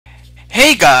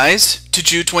Hey guys,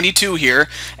 Taju22 here,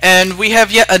 and we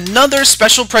have yet another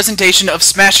special presentation of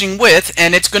Smashing With,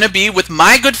 and it's going to be with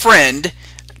my good friend,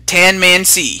 Tanman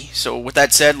C. So with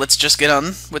that said, let's just get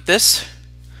on with this.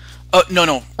 Oh,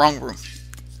 no, wrong room.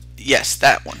 Yes,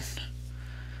 that one.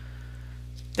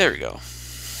 There we go.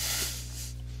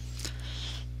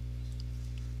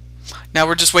 Now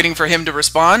we're just waiting for him to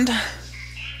respond.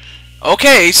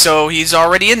 Okay, so he's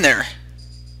already in there.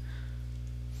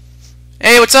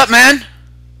 Hey, what's up, man?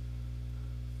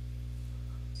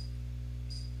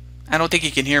 I don't think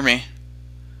he can hear me.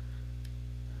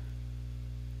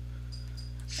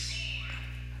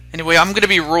 Anyway, I'm gonna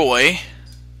be Roy.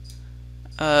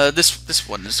 This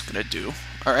one is gonna do.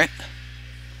 All right.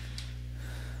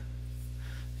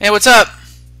 Hey, what's up?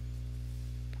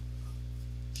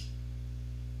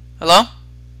 Hello?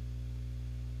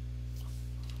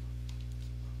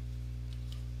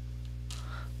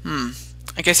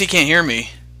 I guess he can't hear me.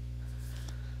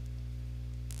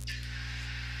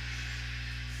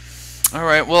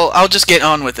 Alright, well, I'll just get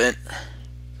on with it.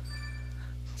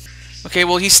 Okay,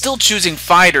 well, he's still choosing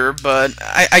fighter, but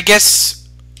I guess...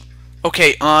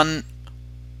 Okay, on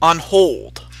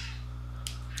hold.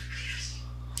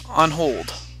 On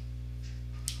hold.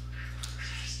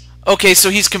 Okay,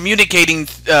 so he's communicating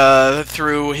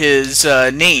through his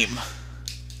name.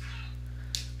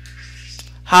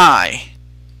 Hi.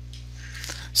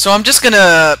 So I'm just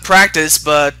gonna practice,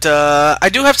 but I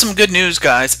do have some good news,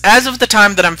 guys. As of the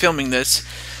time that I'm filming this,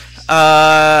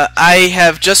 I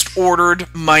have just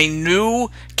ordered my new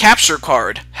capture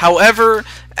card. However,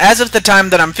 as of the time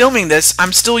that I'm filming this,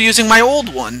 I'm still using my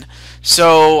old one.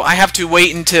 So I have to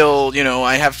wait until, you know,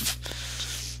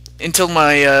 until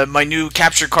my my new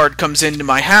capture card comes into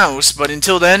my house. But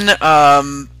until then,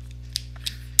 I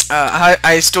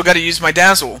still got to use my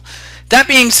Dazzle. That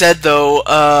being said, though,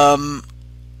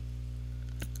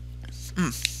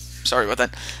 sorry about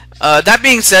that. That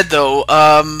being said, though,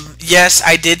 yes,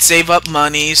 I did save up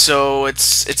money, so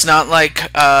it's not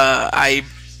like I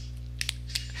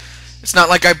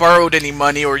borrowed any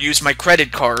money or used my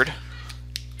credit card.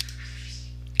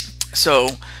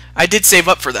 So I did save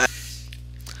up for that.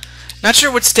 Not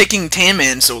sure what's taking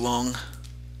Tanman so long.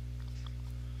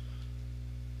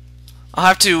 I'll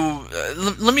have to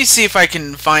let me see if I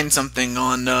can find something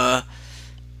on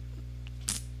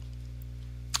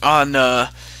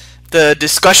the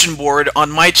discussion board on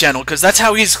my channel, because that's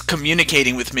how he's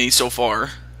communicating with me so far.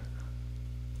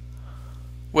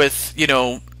 With, you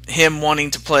know, him wanting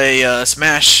to play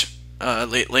Smash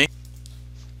lately.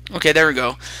 Okay, there we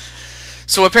go.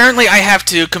 So apparently I have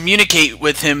to communicate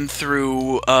with him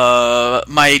through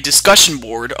my discussion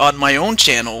board on my own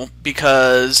channel,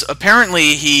 because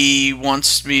apparently he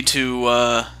wants me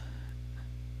to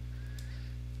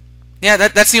yeah,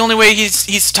 that's the only way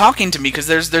he's talking to me, because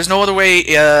there's no other way.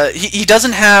 He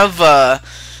doesn't have. I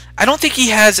don't think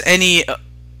he has any.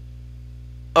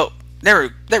 Oh, there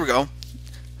we go.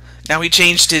 Now he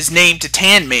changed his name to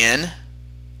Tanman.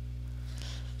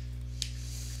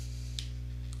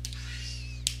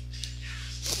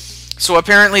 So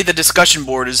apparently the discussion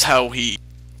board is how he.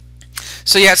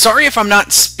 So yeah, sorry if I'm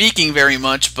not speaking very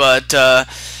much, but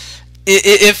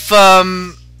if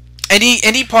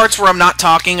any parts where I'm not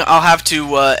talking, I'll have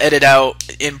to edit out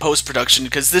in post-production,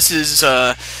 because this is,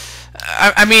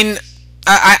 I mean,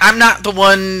 I'm not the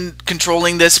one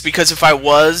controlling this, because if I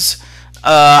was,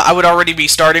 I would already be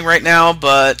starting right now,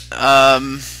 but,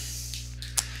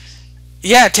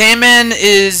 yeah, Tanman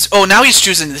is, oh, now he's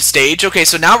choosing the stage. Okay,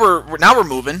 so now we're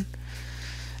moving.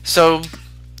 So,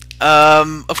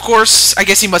 of course, I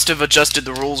guess he must have adjusted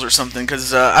the rules or something,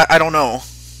 because, I don't know.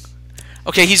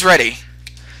 Okay, he's ready.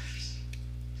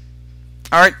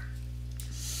 Alright.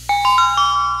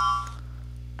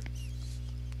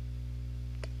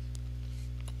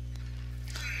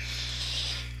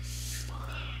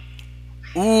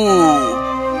 Ooh.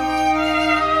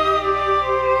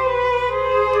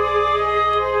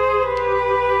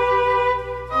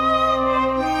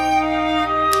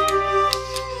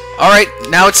 Alright,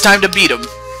 now it's time to beat him.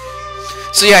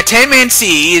 So yeah, Tanman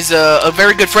C is a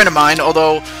very good friend of mine,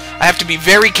 although I have to be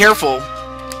very careful.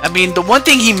 I mean, the one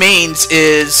thing he mains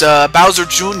is Bowser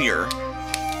Jr.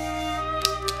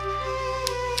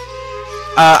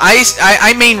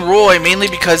 I main Roy mainly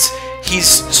because he's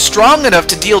strong enough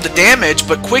to deal the damage,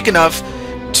 but quick enough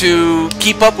to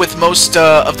keep up with most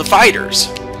of the fighters.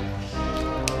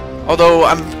 Although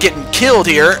I'm getting killed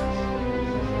here.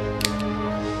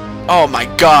 Oh my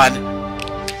god.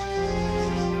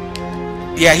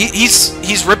 Yeah,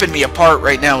 he's ripping me apart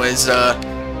right now as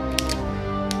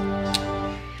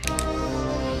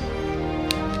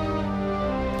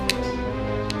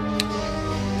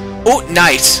Oh,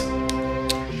 nice.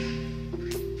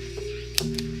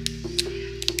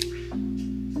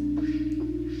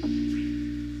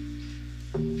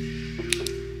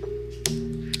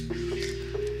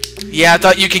 Yeah, I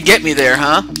thought you could get me there,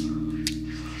 huh?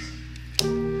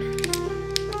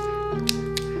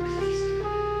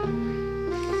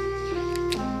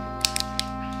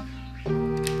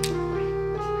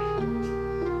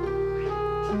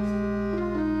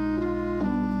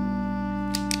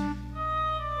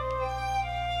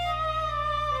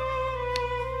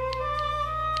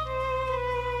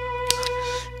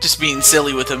 Just being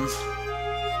silly with him.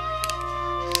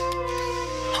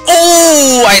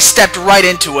 Oh, I stepped right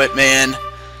into it, man.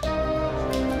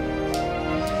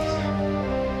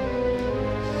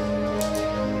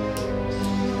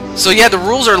 So yeah, the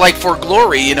rules are like for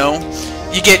glory, you know.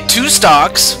 You get 2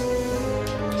 stocks.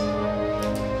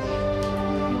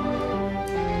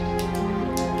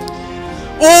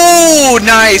 Oh,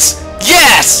 nice.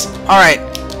 Yes! Alright.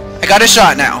 I got a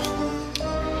shot now.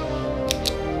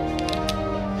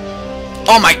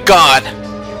 Oh my god.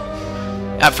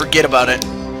 I forget about it.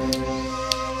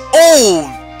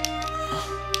 Oh!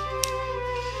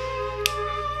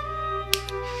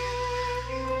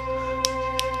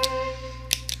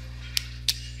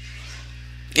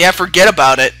 Yeah, forget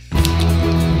about it.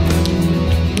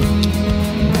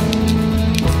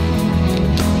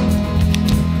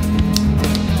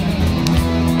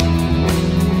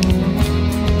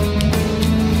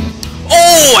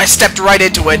 Oh, I stepped right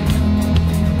into it.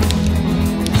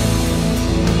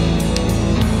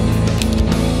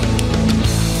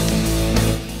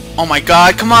 Oh my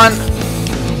god, come on.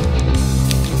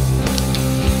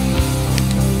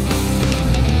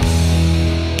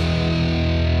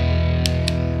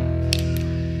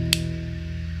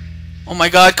 Oh my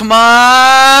god, come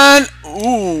on!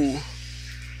 Ooh.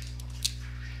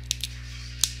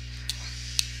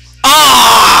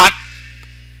 Ah!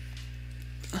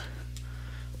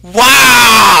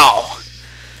 Wow!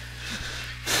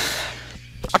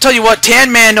 I'll tell you what,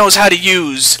 Tanman knows how to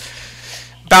use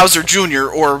Bowser Jr.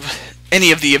 or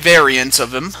any of the variants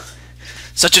of him,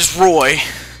 such as Roy.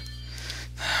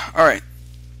 Alright.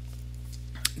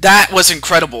 That was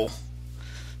incredible.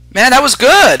 Man, that was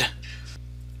good!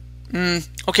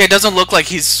 Okay, it doesn't look like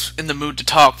he's in the mood to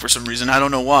talk for some reason. I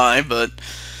don't know why, but...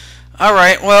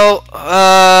 Alright, well,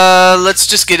 let's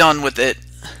just get on with it.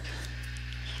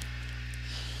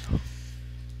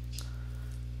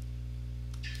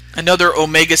 Another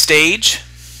Omega stage.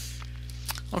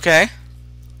 Okay.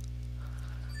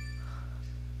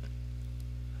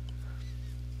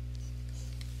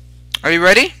 Are you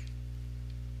ready?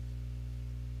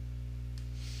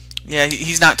 Yeah,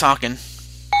 he's not talking.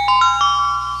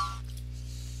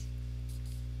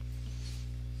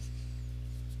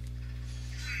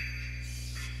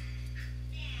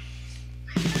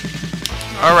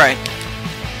 Alright.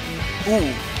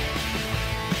 Ooh.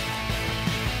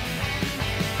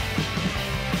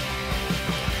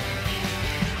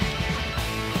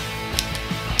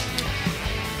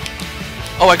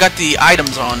 Oh, I got the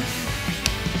items on.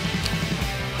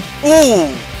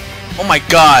 Ooh! Oh my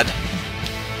god.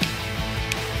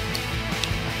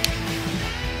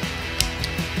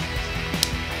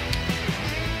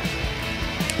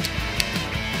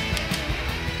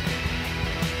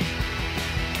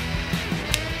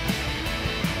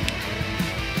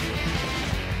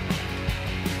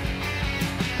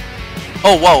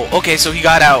 Oh, whoa. Okay, so he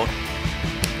got out.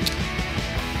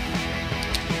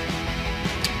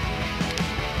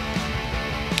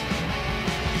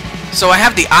 So I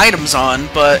have the items on,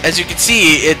 but as you can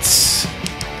see, it's...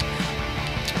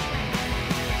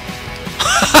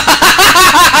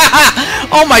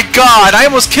 Oh my god, I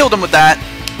almost killed him with that.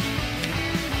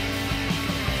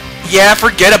 Yeah,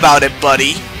 forget about it,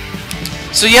 buddy.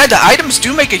 So yeah, the items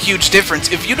do make a huge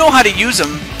difference. If you know how to use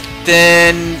them,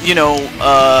 then, you know,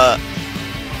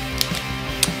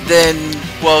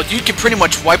 well, you can pretty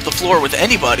much wipe the floor with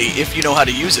anybody if you know how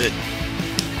to use it.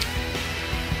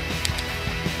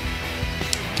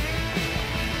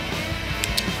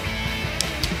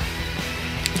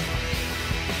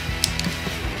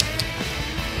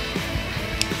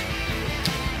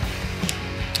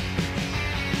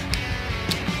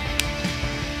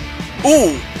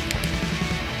 Ooh!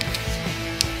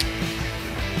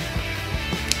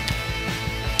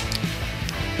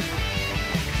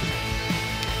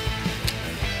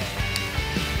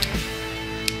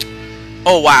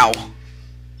 Oh, wow.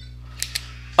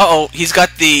 Uh-oh, he's got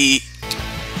the...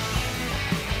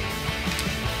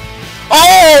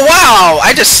 Oh, wow!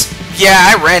 I just... Yeah,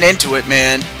 I ran into it,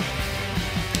 man.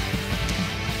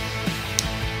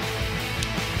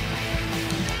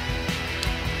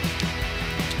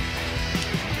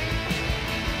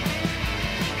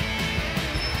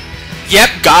 Yep,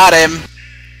 got him.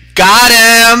 Got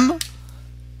him.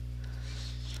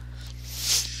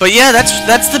 But yeah,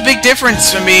 that's the big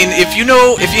difference. I mean, if you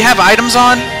have items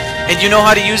on and you know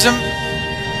how to use them,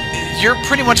 you're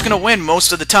pretty much gonna win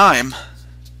most of the time.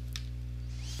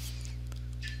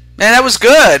 Man, that was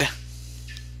good.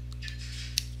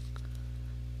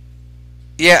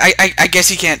 Yeah, I guess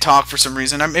he can't talk for some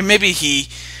reason. I mean, maybe he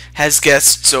has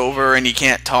guests over and he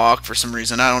can't talk for some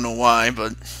reason. I don't know why,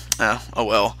 but oh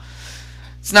well.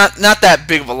 It's not that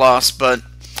big of a loss, but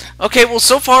okay. Well,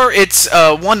 so far it's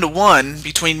 1-1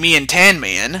 between me and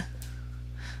Tanman.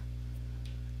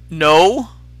 No,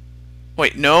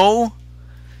 wait, no,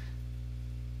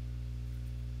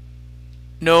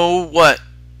 no. What?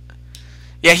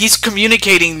 Yeah, he's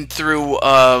communicating through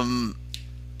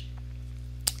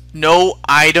no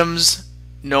items,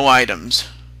 no items.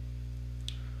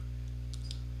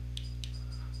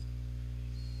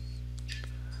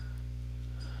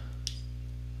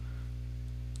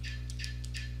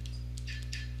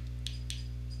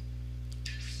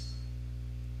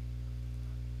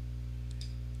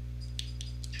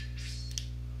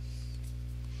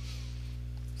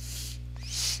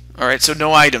 Alright, so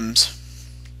no items.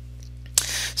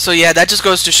 So yeah, that just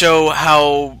goes to show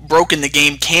how broken the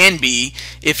game can be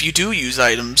if you do use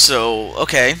items. So,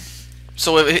 okay.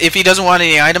 So if he doesn't want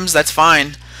any items, that's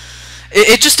fine.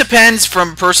 It just depends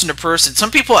from person to person. Some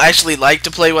people actually like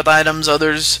to play with items,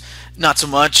 others not so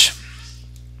much.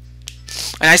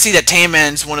 And I see that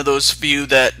Tanman's one of those few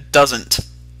that doesn't.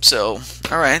 So,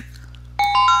 alright.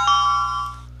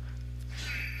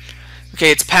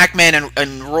 Okay, it's Pac-Man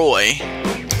and Roy.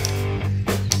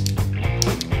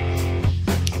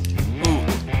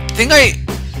 I think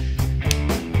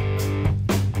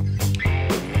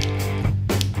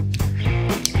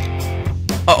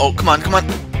uh-oh, come on, come on.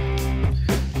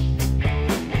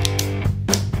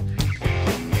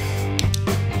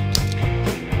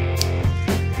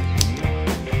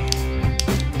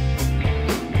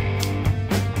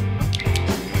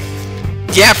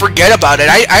 Yeah, forget about it.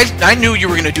 I knew you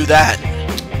were gonna do that.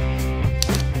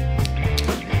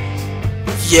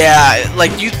 Yeah,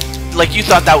 like you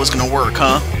thought that was gonna work,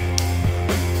 huh?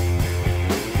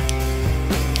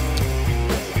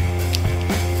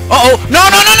 Uh-oh! No,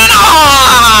 no, no, no, no!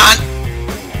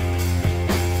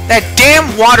 That damn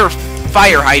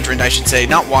fire hydrant, I should say.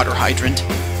 Not water hydrant.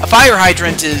 A fire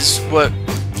hydrant is what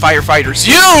firefighters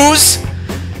use!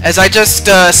 As I just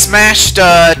smashed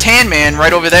Tanman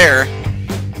right over there.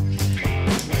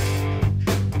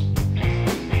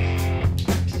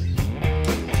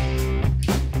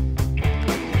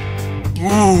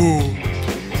 Ooh.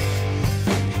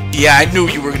 Yeah, I knew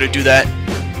you were gonna do that.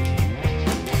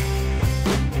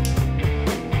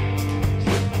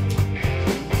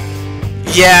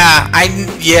 Yeah,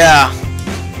 yeah.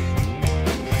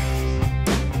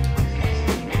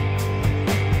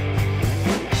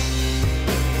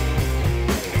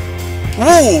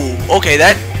 Ooh, okay,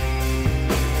 that...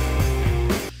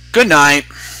 Good night.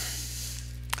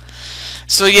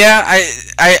 So yeah,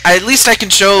 I at least I can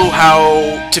show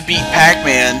how to beat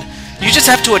Pac-Man. You just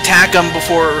have to attack him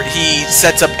before he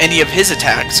sets up any of his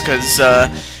attacks, because,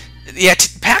 yeah,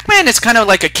 Pac-Man is kind of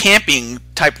like a camping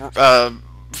type,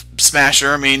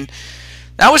 smasher. I mean,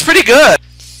 that was pretty good.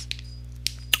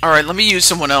 Alright, let me use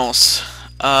someone else.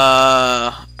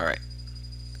 Alright.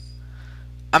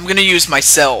 I'm gonna use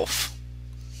myself.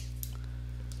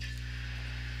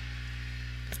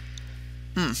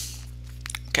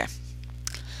 Okay.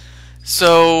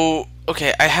 So,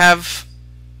 okay, I have...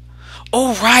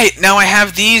 Oh, right! Now I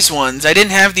have these ones. I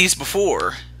didn't have these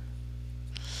before.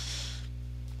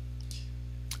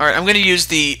 Alright, I'm gonna use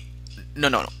the...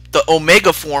 No. The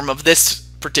Omega form of this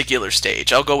particular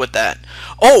stage. I'll go with that.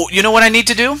 Oh, you know what I need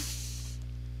to do?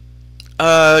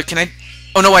 Can I...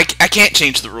 Oh, no, I can't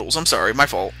change the rules. I'm sorry. My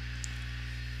fault.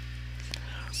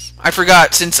 I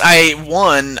forgot. Since I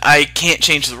won, I can't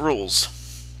change the rules.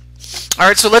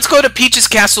 Alright, so let's go to Peach's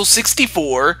Castle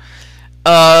 64,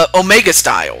 Omega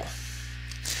style.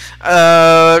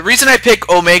 Reason I pick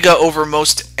Omega over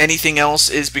most anything else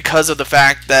is because of the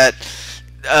fact that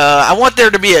I want there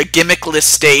to be a gimmickless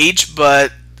stage,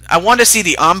 but I want to see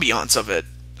the ambiance of it.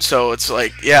 So it's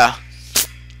like, yeah.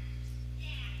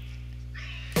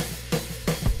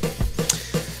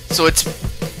 So it's...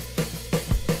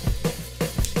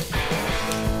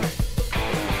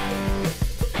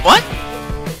 What?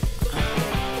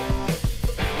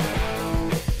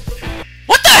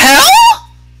 What the hell?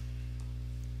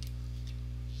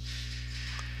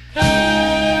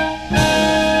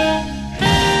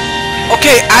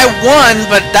 Okay, I won,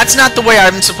 but that's not the way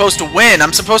I'm supposed to win.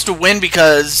 I'm supposed to win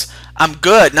because I'm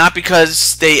good, not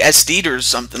because they SD'd or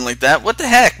something like that. What the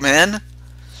heck, man?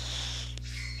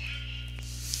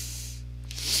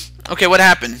 Okay, what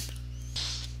happened?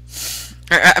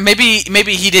 Maybe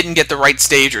he didn't get the right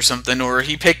stage or something, or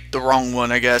he picked the wrong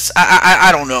one. I guess I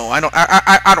don't know. I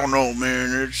don't know,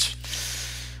 man. It's,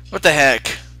 what the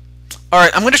heck? All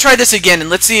right, I'm gonna try this again, and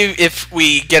let's see if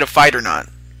we get a fight or not.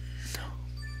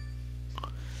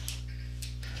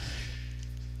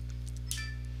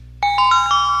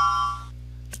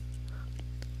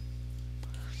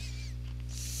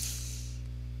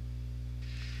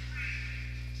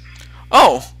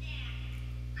 Oh.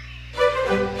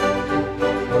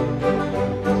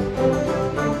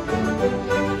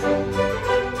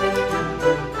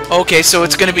 Okay, so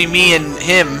it's gonna be me and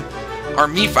him, are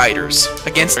me fighters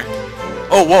against her.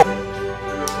 Oh, whoa.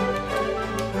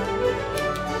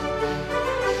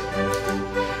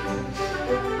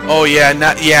 Oh yeah,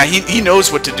 not yeah. He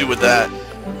knows what to do with that.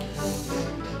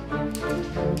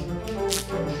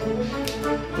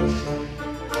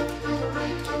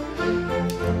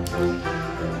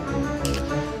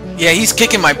 Yeah, he's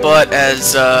kicking my butt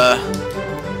as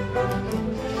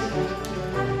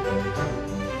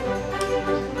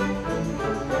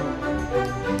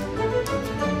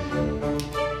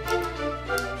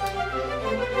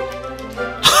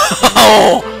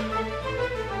Oh!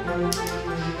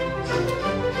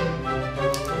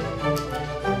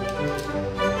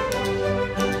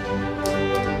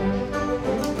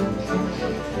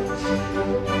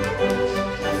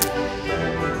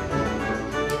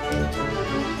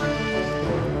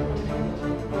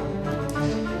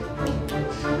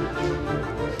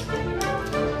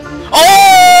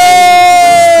 Oh!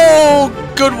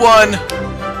 Good one.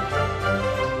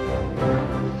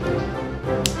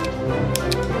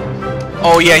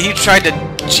 Oh yeah, he tried to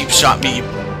cheap shot me.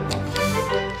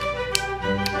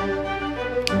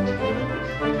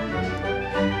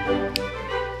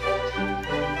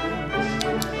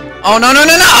 Oh no no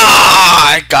no no!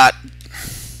 Ah, I got.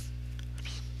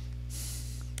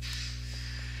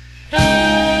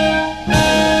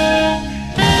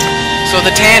 So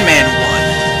the Tanman won.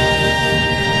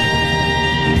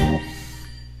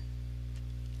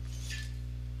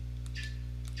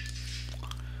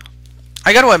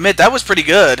 I gotta admit, that was pretty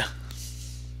good.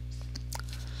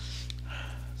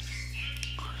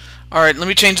 Alright, let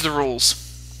me change the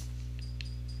rules.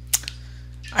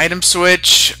 Item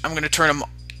switch, I'm gonna turn them,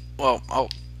 well, I'll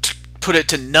put it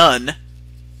to none.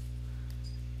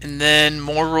 And then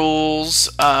more rules,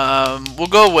 we'll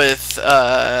go with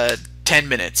 10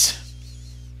 minutes.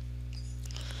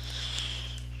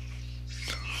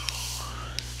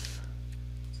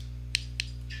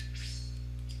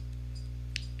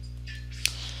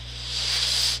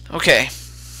 Okay.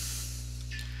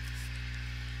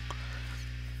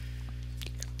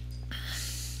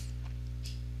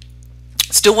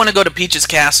 Still want to go to Peach's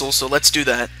castle, so let's do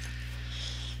that.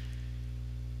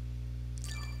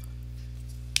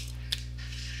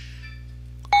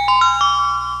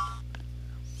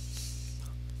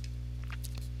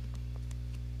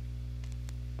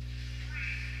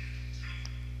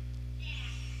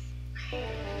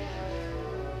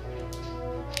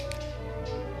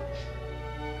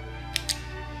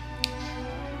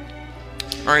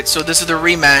 Alright, so this is the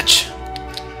rematch.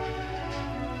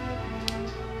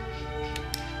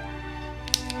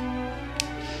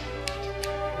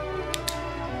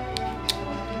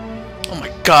 Oh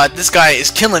my god, this guy is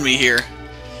killing me here.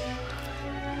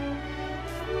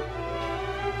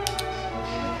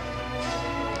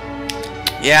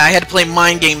 Yeah, I had to play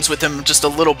mind games with him just a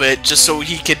little bit, just so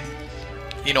he could,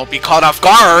 you know, be caught off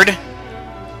guard.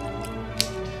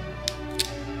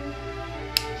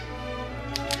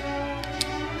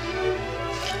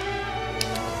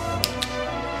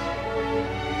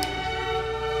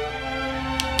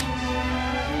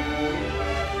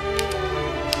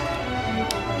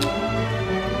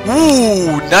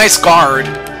 Ooh, nice guard.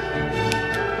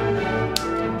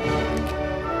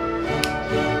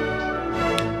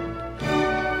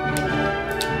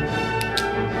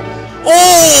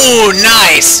 Oh,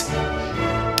 nice.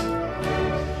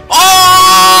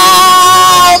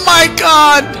 Oh my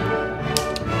god.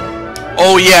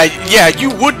 Oh yeah, yeah, you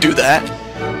would do that.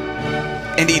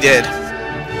 And he did.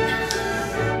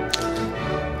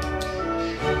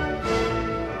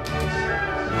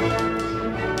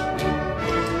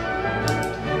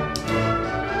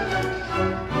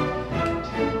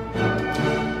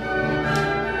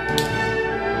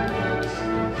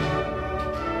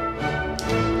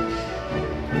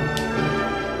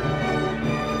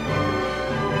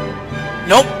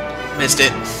 Nope, missed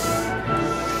it.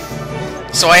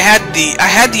 So I had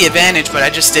the advantage, but I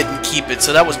just didn't keep it,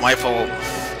 so that was my fault.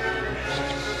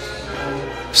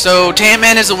 So,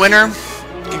 Tanman is the winner.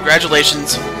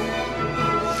 Congratulations.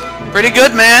 Pretty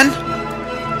good, man.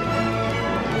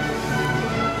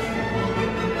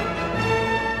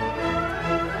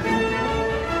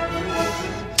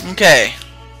 Okay.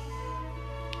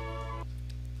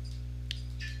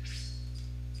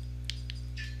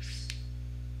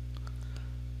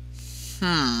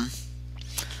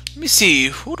 Let me see.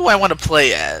 Who do I want to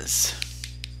play as?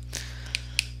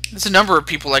 There's a number of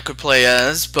people I could play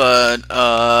as, but,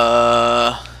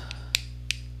 oh,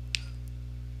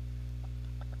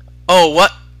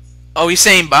 what? Oh, he's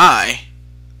saying bye.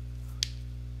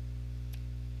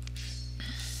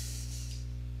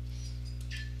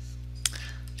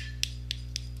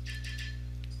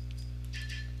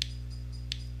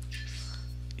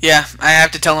 Yeah, I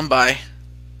have to tell him bye.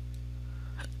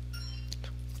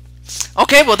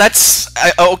 Okay, well,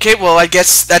 okay, well, I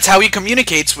guess that's how he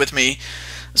communicates with me.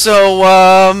 So,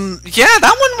 yeah,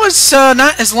 that one was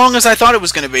not as long as I thought it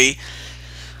was going to be.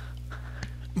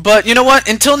 But you know what?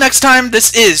 Until next time,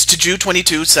 this is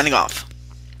Taju22 signing off.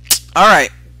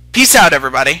 Alright, peace out,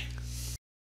 everybody.